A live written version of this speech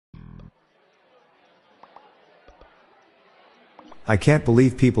I can't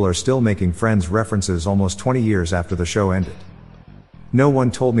believe people are still making Friends references almost 20 years after the show ended. No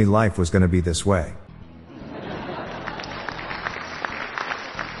one told me life was gonna be this way.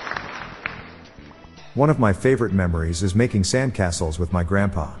 One of my favorite memories is making sandcastles with my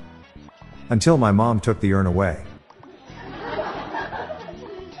grandpa. Until my mom took the urn away.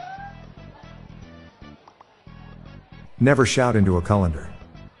 Never shout into a colander.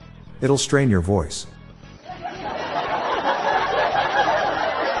 It'll strain your voice.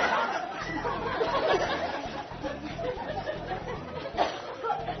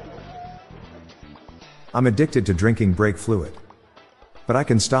 I'm addicted to drinking brake fluid. But I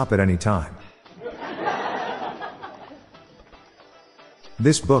can stop at any time.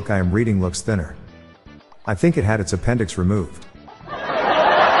 This book I am reading looks thinner. I think it had its appendix removed.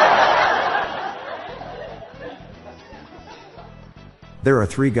 There are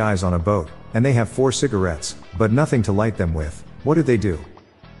 3 guys on a boat, and they have 4 cigarettes, but nothing to light them with. What do?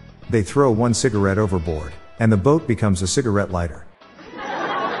 They throw 1 cigarette overboard, and the boat becomes a cigarette lighter.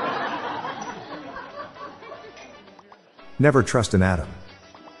 Never trust an atom.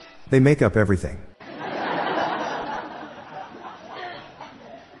 They make up everything.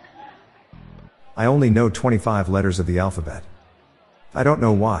 I only know 25 letters of the alphabet. I don't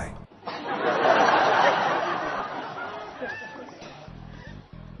know why.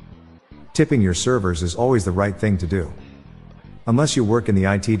 Tipping your servers is always the right thing to do. Unless you work in the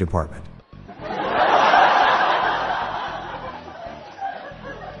IT department.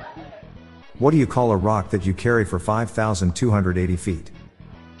 What do you call a rock that you carry for 5,280 feet?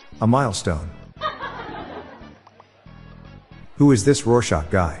 A milestone. Who is this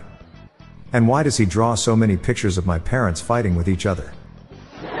Rorschach guy? And why does he draw so many pictures of my parents fighting with each other?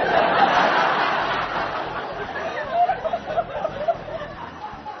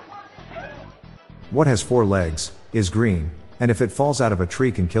 What has 4 legs, is green, and if it falls out of a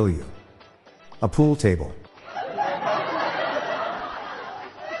tree can kill you? A pool table.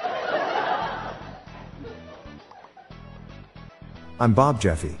 I'm Bob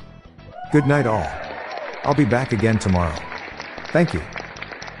Jeffy. Good night all. I'll be back again tomorrow. Thank you.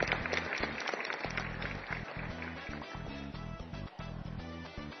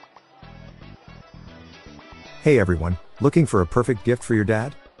 Hey everyone, looking for a perfect gift for your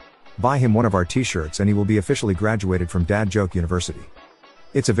dad? Buy him one of our t-shirts and he will be officially graduated from Dad Joke University.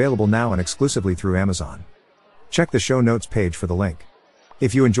 It's available now and exclusively through Amazon. Check the show notes page for the link.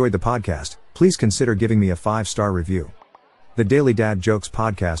 If you enjoyed the podcast, please consider giving me a 5-star review. The Daily Dad Jokes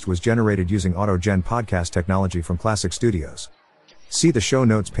podcast was generated using AutoGen podcast technology from Classic Studios. See the show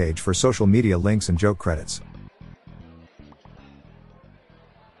notes page for social media links and joke credits.